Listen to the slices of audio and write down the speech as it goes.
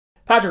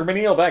Patrick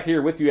McNeil back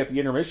here with you at the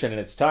intermission,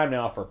 and it's time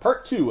now for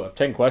part 2 of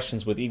 10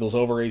 questions with Eagles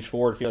Overage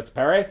forward Félix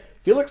Paré.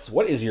 Felix,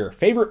 what is your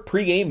favorite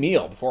pregame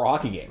meal before a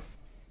hockey game?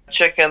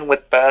 Chicken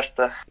with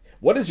pasta.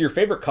 What is your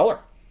favorite color?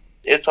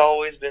 It's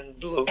always been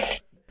blue.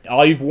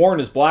 All you've worn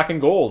is black and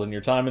gold in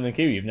your time in the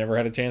queue. You've never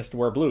had a chance to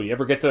wear blue. You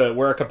ever get to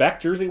wear a Quebec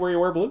jersey where you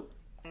wear blue?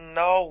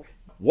 No.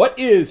 What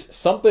is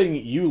something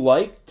you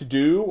like to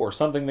do or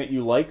something that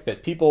you like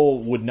that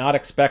people would not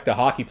expect a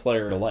hockey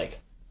player to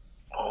like?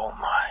 Oh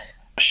my.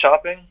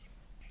 Shopping?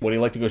 What do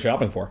you like to go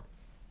shopping for?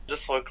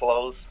 Just for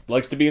clothes.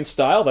 Likes to be in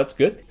style? That's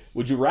good.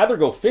 Would you rather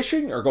go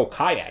fishing or go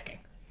kayaking?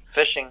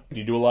 Fishing. Do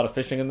you do a lot of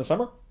fishing in the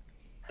summer?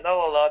 Not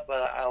a lot,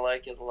 but I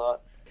like it a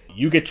lot.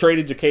 You get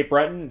traded to Cape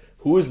Breton.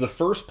 Who is the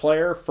first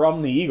player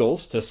from the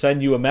Eagles to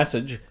send you a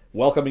message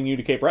welcoming you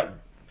to Cape Breton?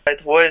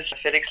 It was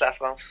Félix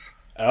Paré.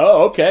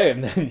 Oh, okay.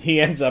 And then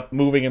he ends up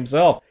moving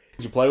himself.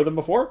 Did you play with him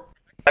before?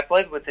 I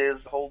played with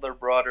his older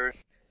brother.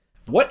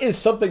 What is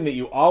something that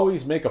you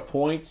always make a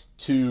point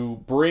to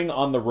bring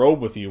on the road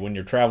with you when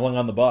you're traveling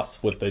on the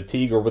bus with the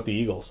Teague or with the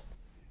Eagles?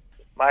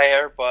 My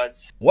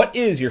AirPods. What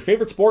is your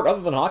favorite sport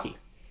other than hockey?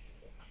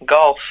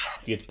 Golf.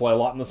 You get to play a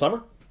lot in the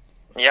summer?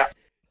 Yeah.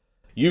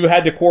 You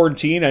had to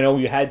quarantine. I know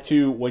you had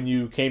to when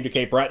you came to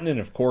Cape Breton, and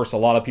of course a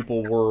lot of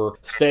people were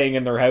staying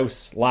in their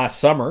house last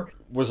summer.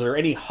 Was there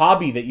any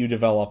hobby that you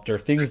developed or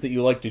things that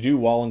you like to do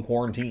while in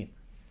quarantine?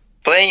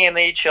 Playing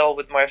NHL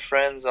with my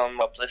friends on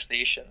my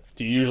PlayStation.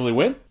 Do you usually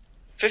win?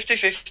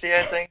 50-50,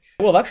 I think.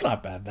 Well, that's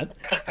not bad then.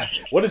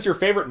 What is your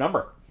favorite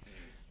number?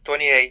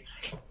 28.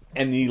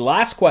 And the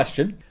last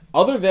question,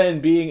 other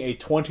than being a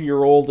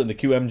 20-year-old in the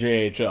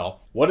QMJHL,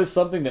 what is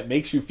something that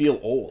makes you feel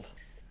old?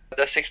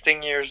 The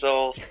 16 years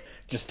old.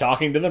 Just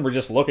talking to them or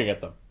just looking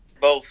at them?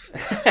 Both.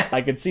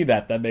 I can see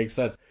that. That makes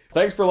sense.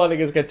 Thanks for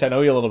letting us get to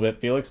know you a little bit,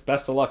 Felix.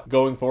 Best of luck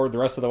going forward the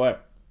rest of the way.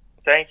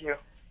 Thank you.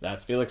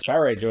 That's Félix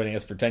Paré joining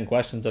us for 10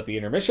 questions at the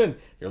intermission.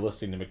 You're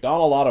listening to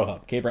McDonald Auto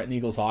Hub, Cape Breton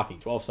Eagles Hockey,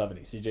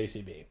 1270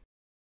 CJCB.